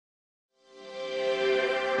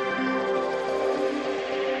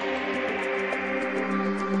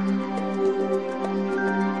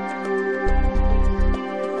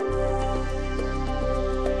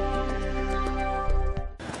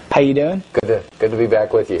How you doing? Good to be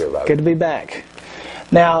back with you here, Bobby. Good to be back.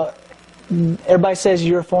 Now, everybody says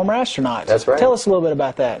you're a former astronaut. That's right. Tell us a little bit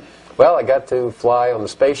about that. Well, I got to fly on the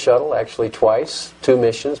space shuttle, actually twice, 2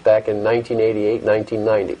 missions, back in 1988,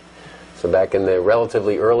 1990. So back in the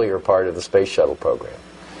relatively earlier part of the space shuttle program.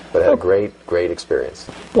 But I had a great experience.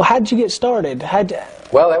 Well, how did you get started?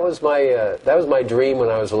 Well, that was my dream when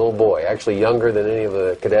I was a little boy. Actually, younger than any of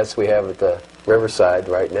the cadets we have at the Riverside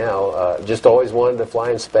right now. Just always wanted to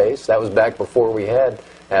fly in space. That was back before we had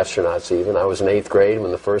astronauts even. I was in 8th grade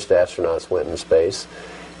when the first astronauts went in space.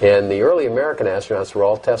 And the early American astronauts were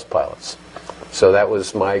all test pilots. So that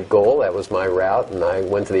was my goal, that was my route, and I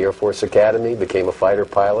went to the Air Force Academy, became a fighter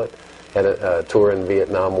pilot, had a tour in the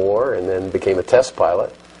Vietnam War, and then became a test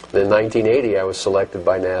pilot. And in 1980, I was selected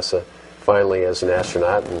by NASA finally as an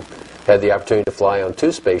astronaut and had the opportunity to fly on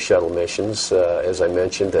 2 space shuttle missions, as I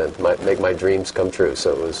mentioned, and make my dreams come true.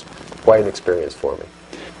 So it was quite an experience for me.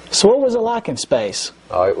 So what was it like in space?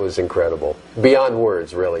 Oh, it was incredible. Beyond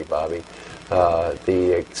words, really, Bobby.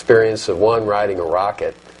 The experience of, one, riding a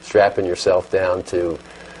rocket, strapping yourself down to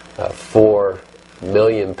 4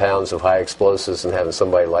 million pounds of high explosives and having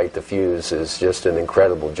somebody light the fuse is just an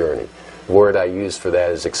incredible journey. The word I use for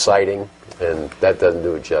that is exciting, and that doesn't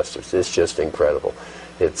do it justice. It's just incredible.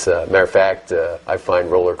 It's, matter of fact, I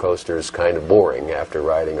find roller coasters kind of boring after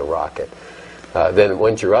riding a rocket. Then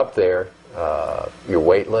once you're up there, you're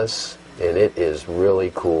weightless, and it is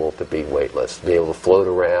really cool to be weightless, to be able to float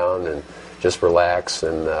around and just relax.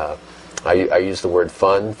 And I use the word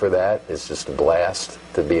fun for that. It's just a blast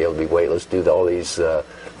to be able to be weightless, do all these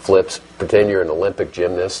flips, pretend you're an Olympic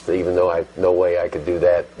gymnast, even though no way I could do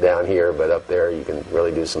that down here, but up there you can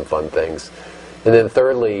really do some fun things. And then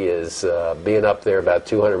thirdly is being up there about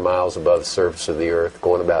 200 miles above the surface of the Earth,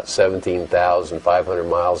 going about 17,500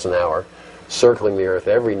 miles an hour, circling the Earth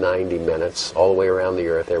every 90 minutes, all the way around the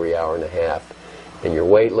Earth every hour and a half. And you're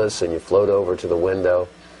weightless, and you float over to the window,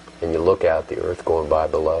 and you look out, the Earth going by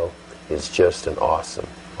below. It's just an awesome,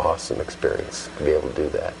 awesome experience to be able to do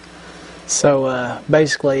that. So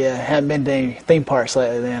basically, haven't been to any theme parks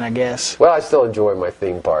lately, then, I guess. Well, I still enjoy my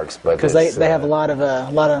theme parks, but because they have a lot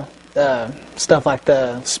of stuff like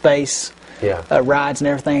the space rides and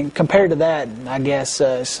everything. Compared to that, I guess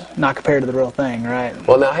it's not compared to the real thing, right?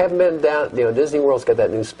 Well, now I haven't been down. You know, Disney World's got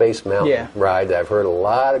that new Space Mountain ride. I've heard a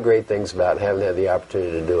lot of great things about it. Haven't had the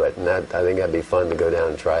opportunity to do it, and I think that'd be fun to go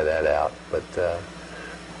down and try that out.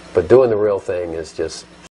 But doing the real thing is just